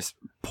ridiculous.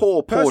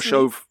 Poor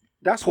show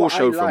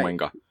from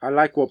Wenger. I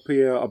like what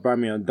Pierre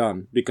Aubameyang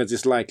done, because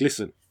it's like,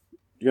 listen,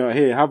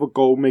 here, have a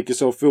goal, make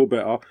yourself feel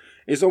better.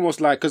 It's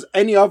almost like, because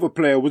any other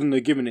player wouldn't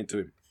have given it to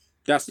him.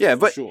 That's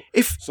for sure.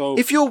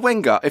 If you're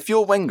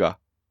Wenger,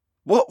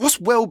 what's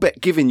Welbeck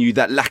giving you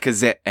that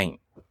Lacazette ain't?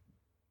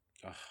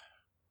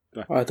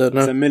 I don't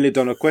know. It's $1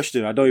 million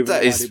question. I don't even know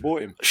why they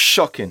bought him.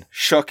 Shocking.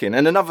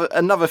 And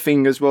another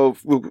thing as well,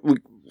 we'll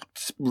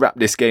wrap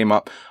this game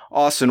up.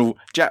 Arsenal,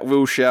 Jack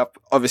Wilshere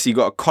obviously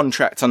got a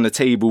contract on the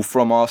table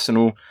from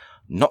Arsenal.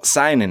 Not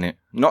signing it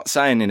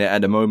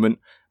at the moment.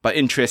 But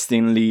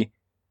interestingly,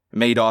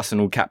 made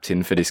Arsenal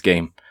captain for this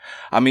game.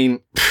 I mean,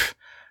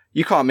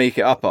 you can't make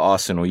it up at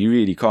Arsenal. You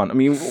really can't. I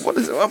mean,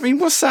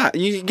 what's that?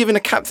 You giving a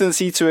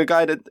captaincy to a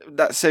guy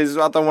that says,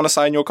 I don't want to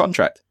sign your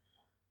contract?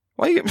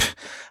 Why you...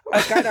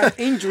 A guy that's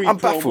injury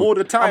prone all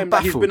the time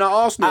that he's been at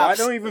Arsenal. I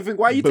don't even think,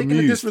 why are you taking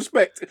the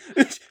disrespect?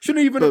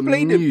 Shouldn't even have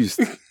played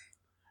him.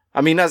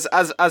 I mean, as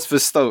for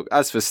Stoke,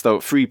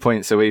 3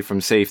 points away from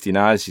safety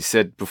now,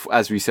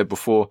 as we said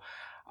before.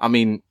 I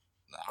mean,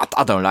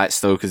 I don't like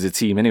Stoke as a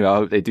team anyway. I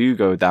hope they do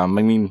go down.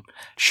 I mean,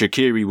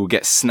 Shaqiri will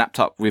get snapped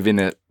up within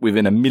a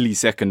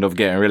millisecond of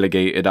getting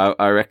relegated,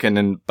 I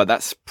reckon. But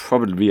that's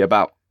probably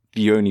about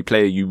the only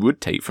player you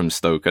would take from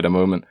Stoke at the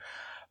moment.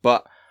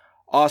 But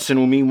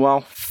Arsenal,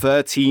 meanwhile,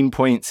 13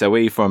 points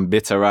away from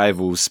bitter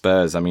rivals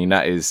Spurs. I mean,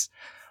 that is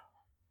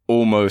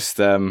almost,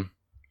 you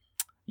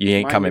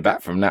ain't coming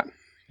back from that.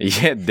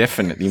 Yeah,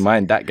 definitely.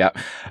 Mind that gap.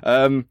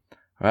 Right,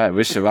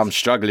 I'm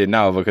struggling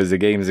now because the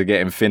games are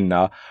getting thin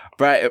now.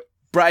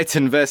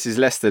 Brighton versus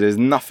Leicester, there's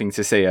nothing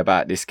to say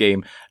about this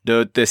game.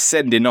 The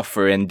sending off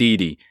for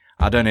Ndidi.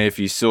 I don't know if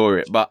you saw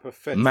it, but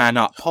man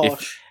up.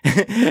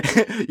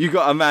 You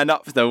got a man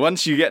up though.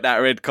 Once you get that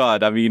red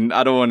card, I mean,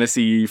 I don't want to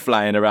see you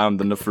flying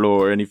around on the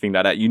floor or anything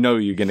like that. You know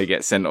you're going to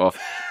get sent off.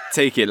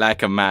 Take it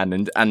like a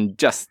man and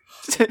just...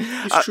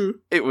 It's true.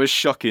 It was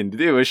shocking.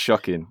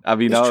 I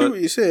mean, it's true what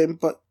you're saying,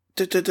 but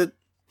the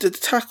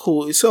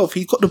tackle itself,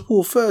 he got the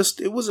ball first.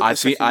 It wasn't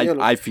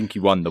I think he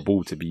won the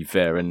ball, to be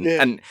fair.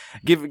 And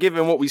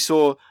given what we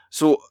saw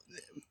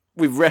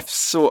with refs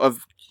sort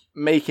of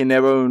making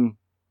their own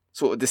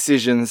sort of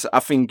decisions,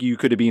 I think you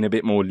could have been a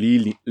bit more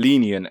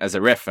lenient as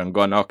a ref and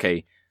gone,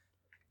 okay,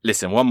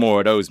 listen, one more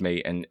of those,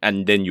 mate,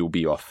 and then you'll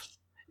be off.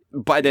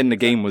 By then the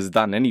game was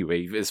done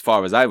anyway, as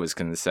far as I was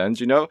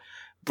concerned,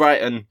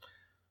 Brighton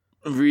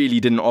really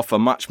didn't offer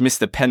much.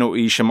 Missed the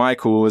penalty.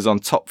 Schmeichel was on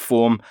top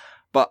form,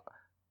 but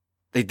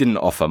they didn't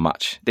offer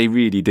much. They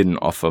really didn't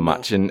offer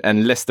much.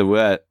 And Leicester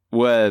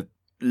were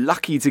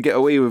lucky to get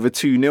away with a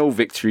 2-0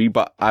 victory,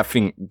 but I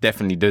think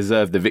definitely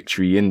deserved the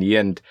victory in the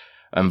end.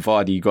 And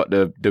Vardy got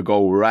the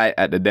goal right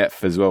at the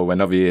death as well, when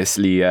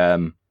obviously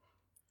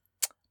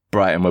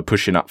Brighton were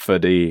pushing up for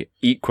the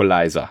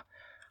equaliser.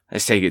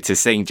 Let's take it to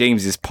St.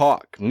 James's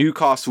Park.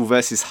 Newcastle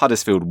versus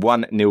Huddersfield,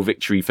 1-0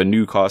 victory for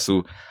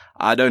Newcastle.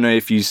 I don't know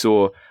if you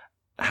saw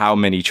how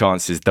many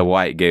chances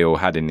Dwight Gale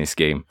had in this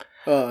game.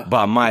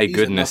 But my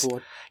goodness,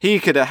 he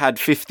could have had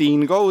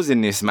 15 goals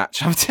in this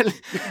match. I'm telling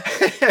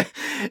you.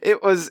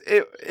 It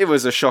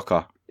was a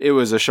shocker. It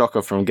was a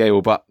shocker from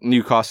Gale, but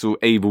Newcastle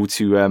able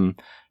to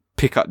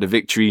pick up the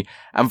victory.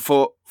 And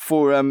for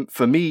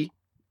me,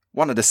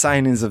 one of the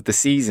signings of the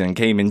season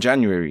came in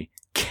January.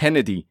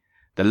 Kennedy,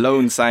 the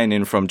loan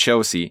signing from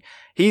Chelsea.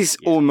 He's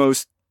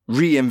almost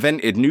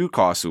reinvented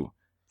Newcastle.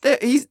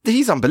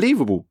 He's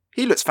unbelievable.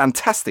 He looks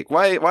fantastic.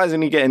 Why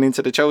isn't he getting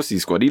into the Chelsea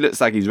squad? He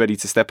looks like he's ready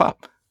to step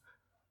up.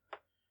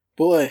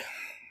 Boy.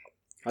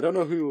 I don't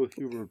know who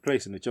will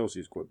replace in the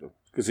Chelsea squad though,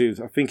 because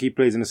I think he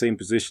plays in the same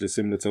position as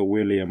similar to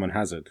William and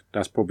Hazard.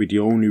 That's probably the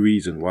only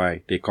reason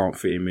why they can't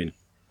fit him in.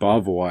 But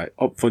otherwise,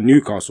 up for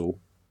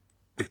Newcastle,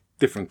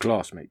 different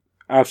class, mate.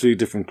 Absolutely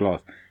different class.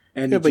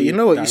 Energy, but you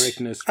know what?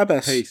 Directness,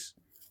 Abbas, pace.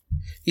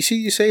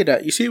 You say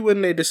that. You see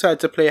when they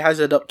decide to play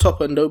Hazard up top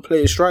and don't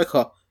play a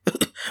striker,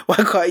 why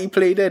can't he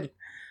play then?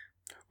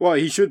 Well,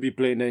 he should be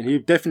playing then.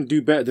 He'd definitely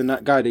do better than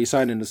that guy they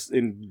signed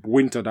in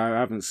winter that I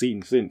haven't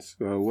seen since.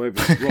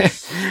 Whatever.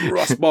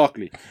 Ross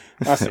Barkley.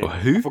 That's it.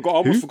 Who? I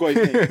almost forgot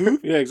his name. Who?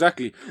 Yeah,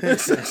 exactly.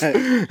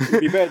 He'd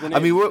be better than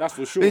him, that's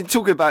for sure.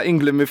 Talking about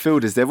England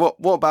midfielders there, what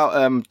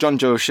about John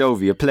Joe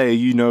Shelby, a player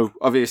you know,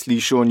 obviously,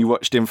 Sean, you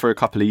watched him for a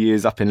couple of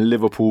years up in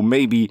Liverpool,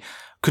 maybe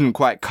couldn't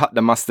quite cut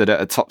the mustard at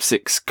a top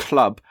 6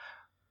 club,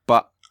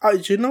 but...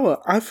 do you know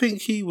what? I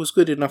think he was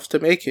good enough to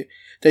make it.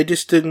 They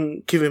just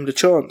didn't give him the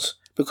chance.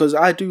 Because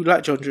I do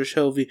like John Joe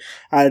Shelby,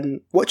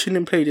 and watching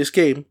him play this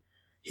game,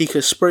 he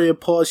could spray a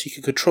pass, he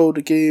could control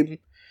the game.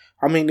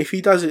 I mean, if he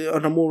does it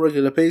on a more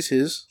regular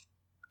basis,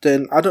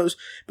 then I don't...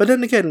 But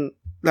then again,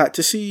 like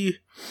to see,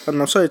 and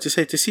I'm sorry to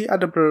say, to see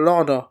Adam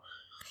Lallana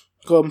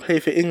go and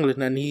play for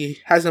England, and he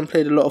hasn't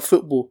played a lot of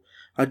football,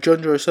 and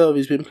John Joe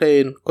Shelby's been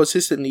playing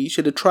consistently, you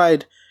should have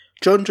tried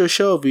John Joe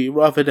Shelby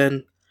rather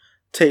than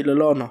take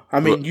Lallana. I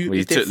mean,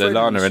 he took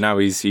Lallana and now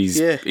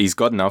he's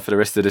gone now for the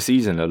rest of the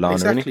season. Lallana,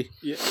 exactly. Isn't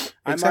he? Yeah,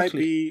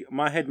 exactly.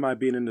 My head might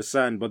be in the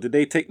sand, but did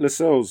they take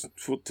Lascelles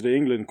to the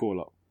England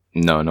call up?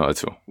 No, not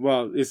at all.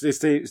 Well, it's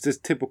this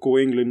typical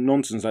England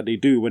nonsense that they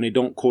do when they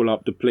don't call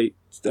up the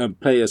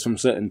players from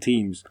certain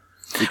teams.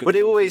 But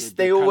they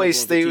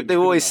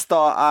always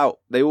start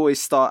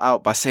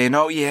out by saying,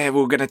 "Oh yeah,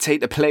 we're going to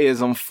take the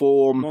players on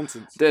form."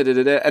 Nonsense.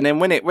 And then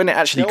when it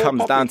actually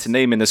comes down to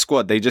naming the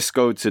squad, they just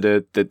go to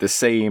the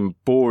same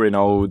boring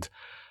old,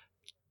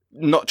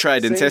 not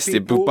tried and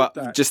tested,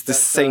 but just the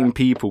same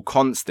people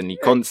constantly.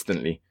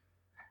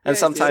 And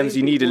sometimes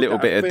you need a little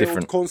bit of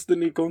different.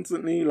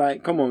 Constantly.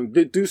 Like, come on,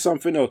 do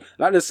something else.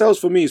 Like, Lascelles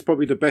for me is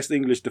probably the best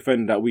English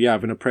defender that we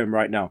have in the Prem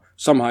right now.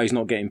 Somehow he's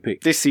not getting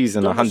picked. This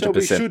season, 100%.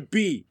 He should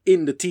be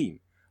in the team,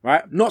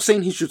 right? Not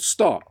saying he should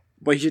start,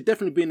 but he should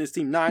definitely be in this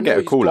team. Now, I know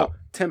he's got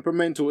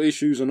temperamental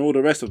issues and all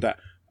the rest of that,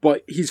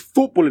 but his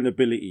footballing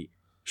ability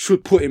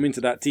should put him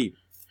into that team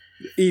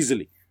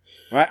easily.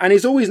 Right? And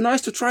it's always nice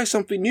to try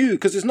something new,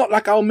 because it's not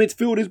like our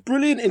midfield is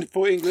brilliant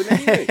for England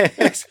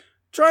anyway.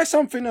 Try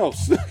something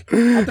else.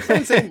 Our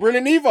defence ain't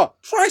brilliant either.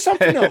 Try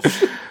something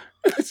else.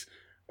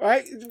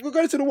 Right? We're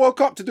going to the World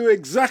Cup to do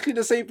exactly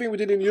the same thing we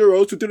did in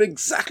Euros. We're doing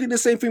exactly the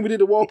same thing we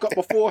did the World Cup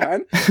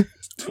beforehand.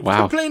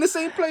 Wow. We're playing the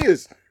same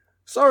players.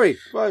 Sorry,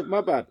 right,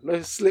 my bad.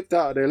 Let's slipped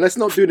out of there. Let's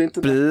not do it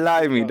into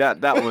Blimey,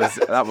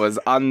 that was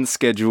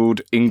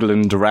unscheduled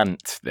England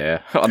rant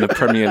there on the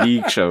Premier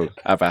League show,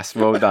 Abbas.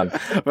 Well done.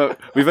 But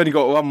we've only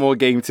got one more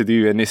game to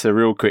do, and it's a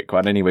real quick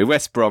one anyway.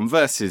 West Brom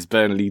versus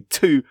Burnley,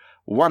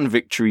 2-1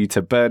 victory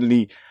to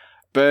Burnley.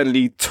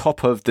 Burnley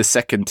top of the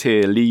second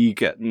tier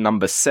league at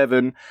number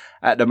 7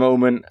 at the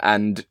moment,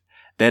 and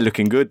they're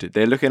looking good.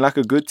 They're looking like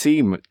a good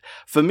team.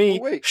 For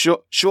me,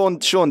 Sean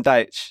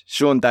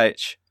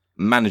Dyche,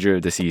 manager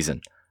of the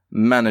season.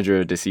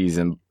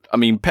 I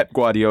mean, Pep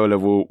Guardiola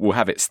will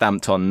have it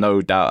stamped on,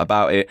 no doubt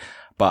about it.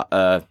 But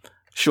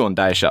Sean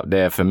Dyche up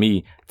there for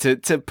me to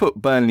put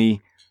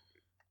Burnley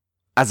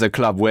as a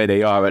club where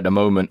they are at the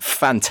moment.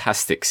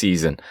 Fantastic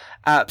season,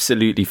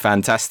 absolutely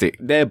fantastic.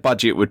 Their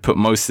budget would put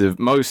most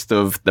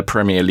of the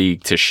Premier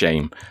League to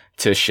shame.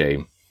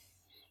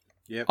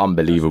 Yep,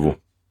 unbelievable.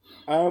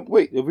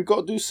 Wait, have we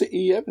got to do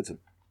City Everton?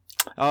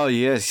 Oh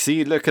yeah,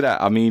 see, look at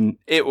that. I mean,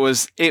 it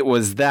was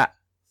that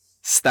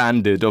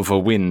standard of a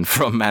win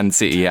from Man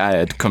City. I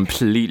had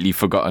completely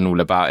forgotten all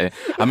about it.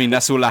 I mean,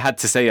 that's all I had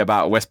to say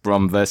about West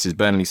Brom versus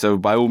Burnley. So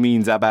by all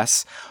means,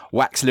 Abbas,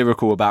 wax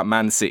lyrical about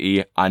Man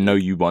City. I know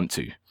you want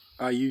to.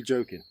 Are you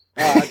joking?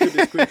 I'll do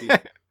this quickly.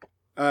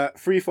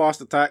 3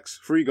 fast attacks,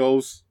 3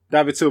 goals.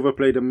 David Silva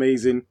played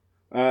amazing.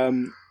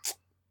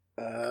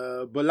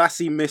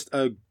 Balassi missed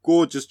a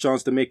gorgeous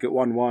chance to make it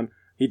 1-1.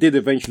 He did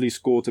eventually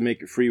score to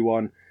make it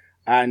 3-1.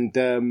 And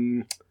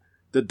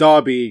the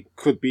derby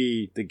could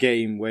be the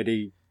game where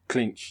they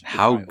clinch.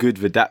 How good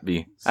would that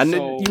be? And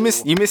you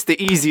missed the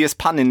easiest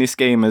pun in this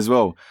game as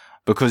well,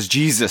 because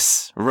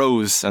Jesus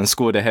rose and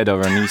scored a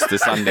header on Easter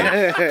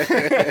Sunday.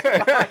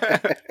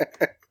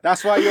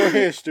 That's why you're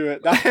here,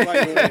 Stuart. That's why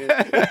you're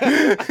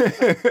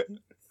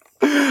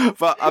here.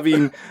 But I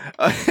mean,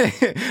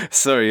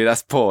 sorry,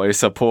 that's poor.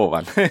 It's a poor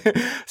one.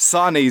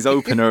 Sane's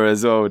opener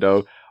as well,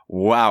 though.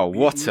 Wow,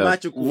 what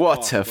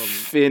a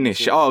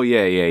finish. Oh,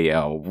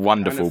 yeah.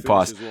 Wonderful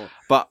pass. Well.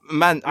 But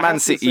Man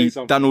City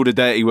done all the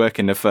dirty work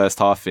in the first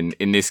half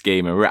in this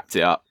game and wrapped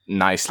it up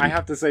nicely. I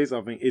have to say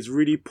something. It's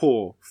really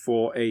poor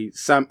for a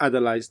Sam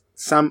Allardyce.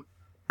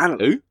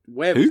 Who?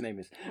 Whatever his name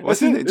is.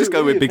 What's his name? Just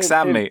go with Big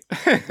Sam, mate.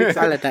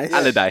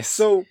 Allardyce.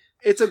 So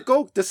it's a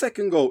goal. The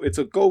second goal, it's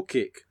a goal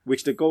kick,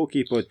 which the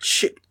goalkeeper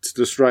chipped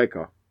the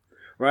striker.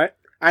 Right?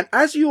 And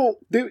as you're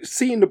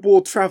seeing the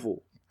ball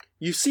travel,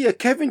 you see a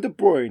Kevin De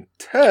Bruyne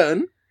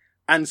turn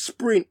and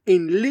sprint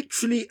in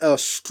literally a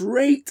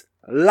straight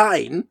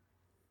line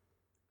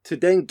to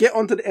then get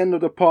onto the end of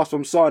the pass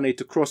from Sane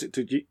to cross it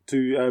to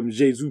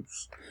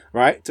Jesus,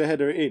 right? To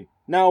header it in.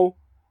 Now,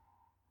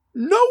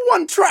 no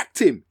one tracked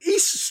him.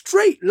 He's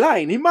straight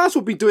line. He might as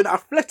well be doing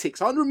athletics,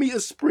 100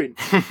 meters sprint.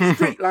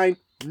 Straight line.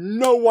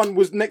 No one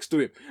was next to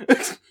him.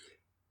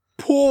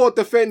 Poor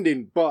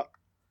defending, but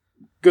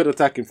good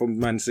attacking from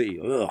Man City.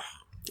 Ugh.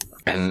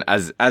 And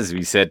as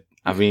we said,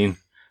 I mean,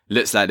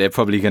 looks like they're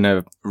probably going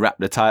to wrap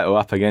the title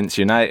up against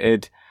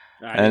United.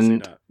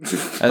 And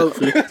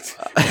Hopefully.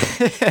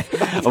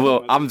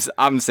 well,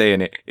 I'm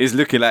saying it. It's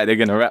looking like they're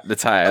going to wrap the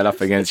title up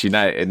against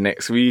United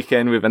next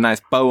weekend with a nice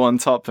bow on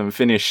top and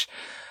finish.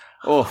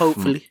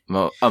 Hopefully,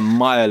 a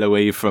mile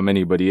away from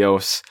anybody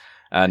else,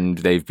 and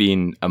they've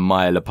been a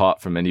mile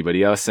apart from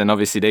anybody else. And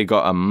obviously, they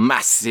got a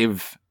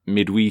massive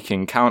midweek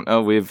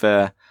encounter with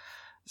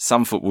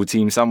some football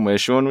team somewhere.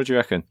 Sean, what do you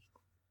reckon?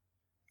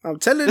 I'm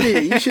telling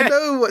you should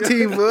know what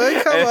team, boy.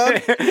 Come on.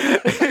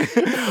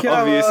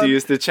 Obviously,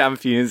 it's the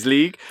Champions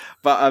League,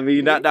 but I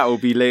mean that will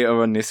be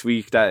later on this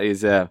week. That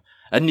is a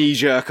knee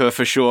jerker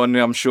for Sean.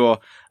 I'm sure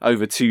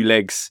over 2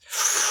 legs.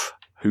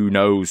 Who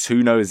knows?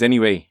 Who knows?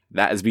 Anyway,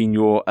 that has been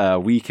your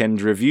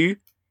weekend review.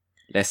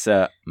 Let's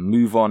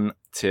move on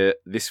to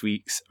this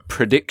week's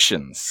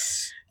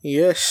predictions.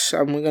 Yes,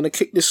 and we're going to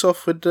kick this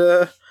off with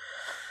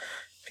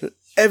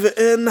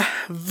Everton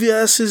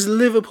versus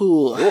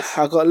Liverpool. Oof.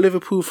 I got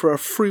Liverpool for a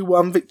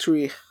 3-1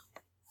 victory.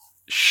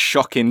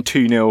 Shocking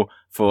 2-0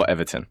 for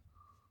Everton.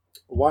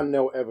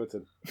 1-0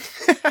 Everton.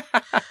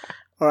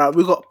 All right,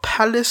 we got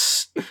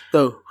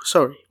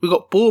we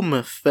got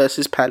Bournemouth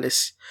versus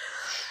Palace.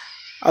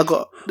 I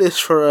got this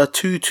for a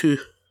 2-2.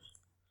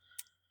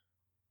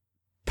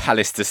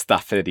 Palace to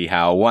stuff Eddie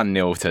Howe.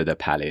 1-0 to the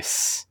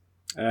Palace.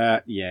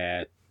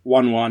 1-1.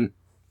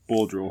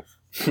 Ball draw.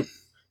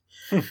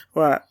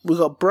 Right, we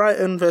got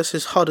Brighton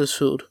versus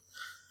Huddersfield.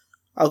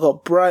 I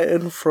got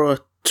Brighton for a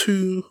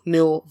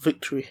 2-0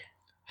 victory.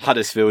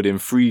 Huddersfield in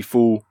free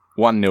fall.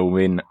 1-0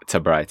 win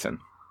to Brighton.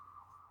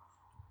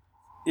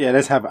 Yeah,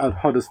 let's have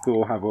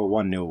Huddersfield have a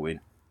 1-0 win.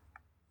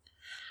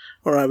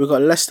 All right, we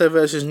got Leicester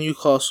versus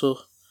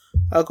Newcastle.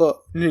 I got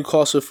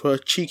Newcastle for a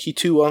cheeky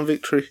 2-1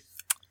 victory.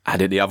 I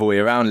did the other way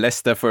around.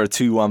 Leicester for a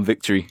 2-1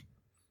 victory.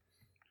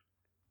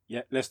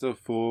 Yeah, Leicester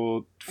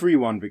for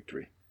 3-1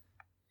 victory.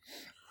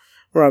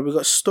 Right, we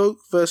got Stoke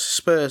versus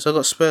Spurs. I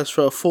got Spurs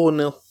for a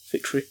 4-0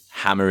 victory.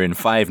 Hammering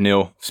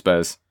 5-0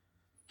 Spurs.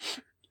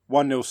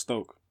 1-0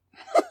 Stoke.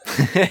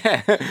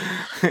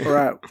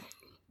 Right,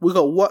 we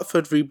got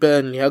Watford v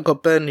Burnley. I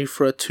got Burnley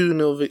for a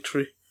 2-0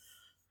 victory.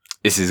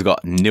 This has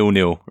got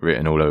 0-0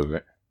 written all over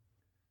it.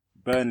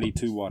 Burnley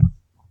 2-1.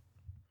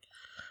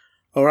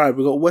 Alright,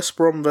 we got West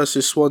Brom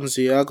versus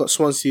Swansea. I got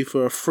Swansea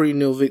for a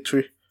 3-0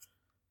 victory.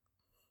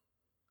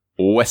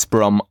 West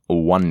Brom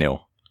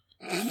 1-0.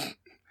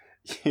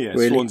 Yeah,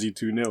 Really? Swansea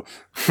 2-0.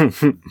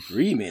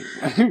 Dreaming.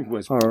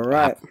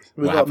 Alright,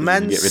 we got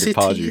Man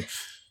City.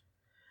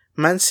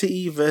 Man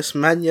City versus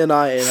Man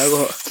United. I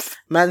got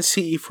Man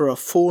City for a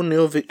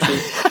 4-0 victory.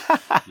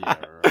 Yeah,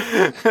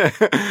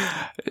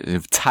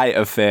 right. Tight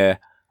affair,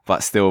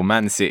 but still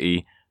Man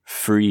City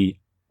 3-1.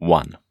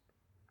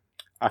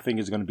 I think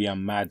it's going to be a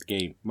mad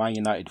game. Man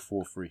United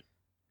 4-3.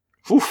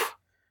 Oof.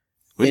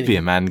 Would be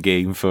a man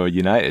game for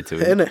United to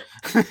win. Innit?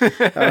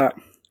 Alright.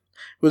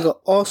 We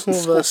got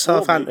Arsenal versus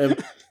Southampton.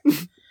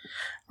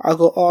 I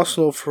got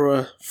Arsenal for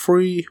a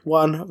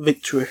 3-1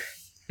 victory.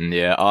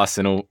 Yeah,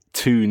 Arsenal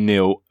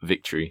 2-0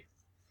 victory.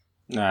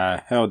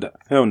 Nah, hell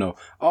no.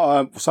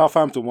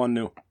 Southampton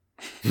 1-0.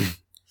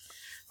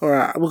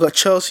 Alright, we got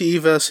Chelsea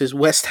versus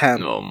West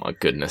Ham. Oh my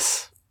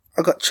goodness.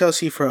 I got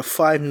Chelsea for a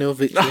 5-0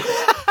 victory.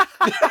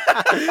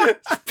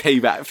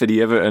 Payback for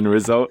the Everton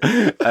result.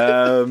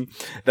 The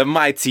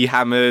mighty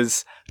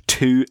Hammers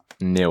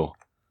 2-0.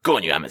 Go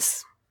on, you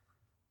Hammers.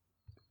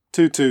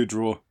 2-2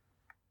 draw.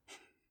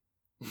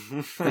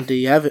 And there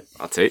you have it.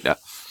 I'll take that.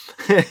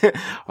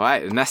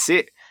 Alright, and that's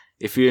it.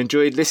 If you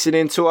enjoyed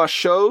listening to our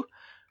show,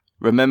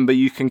 remember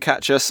you can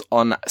catch us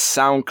on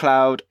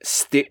SoundCloud,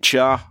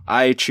 Stitcher,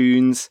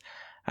 iTunes,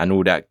 and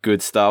all that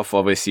good stuff.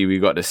 Obviously, we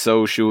got the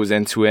socials,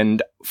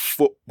 End-to-End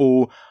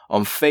Football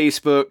on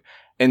Facebook,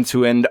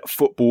 End-to-End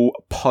Football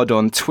Pod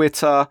on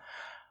Twitter,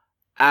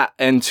 at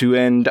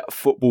End-to-End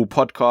Football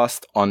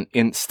Podcast on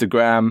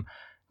Instagram.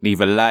 Leave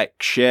a like,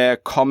 share,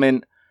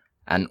 comment,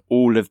 and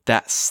all of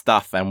that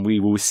stuff. And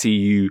we will see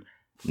you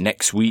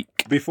next week.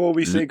 Before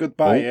we say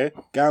goodbye,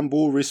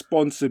 gamble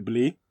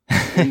responsibly.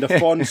 In the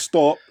fun,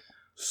 stop.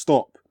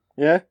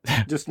 Yeah?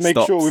 Just make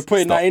sure we're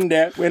putting that in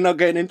there. We're not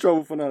getting in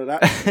trouble for none of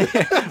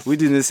that. We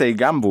didn't say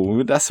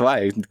gamble. That's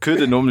why. Could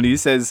have normally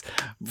says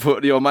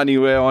put your money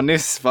where on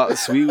this, but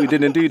we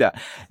didn't do that.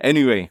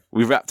 Anyway,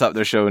 we wrapped up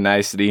the show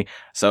nicely.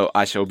 So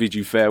I shall bid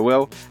you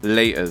farewell.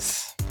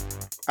 Laters.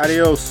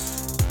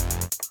 Adios.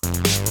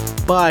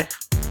 Bye.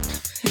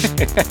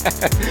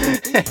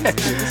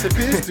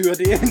 Disappears to at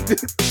the end.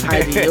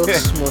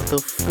 Adios,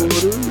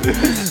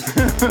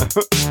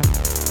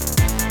 motherfuckers.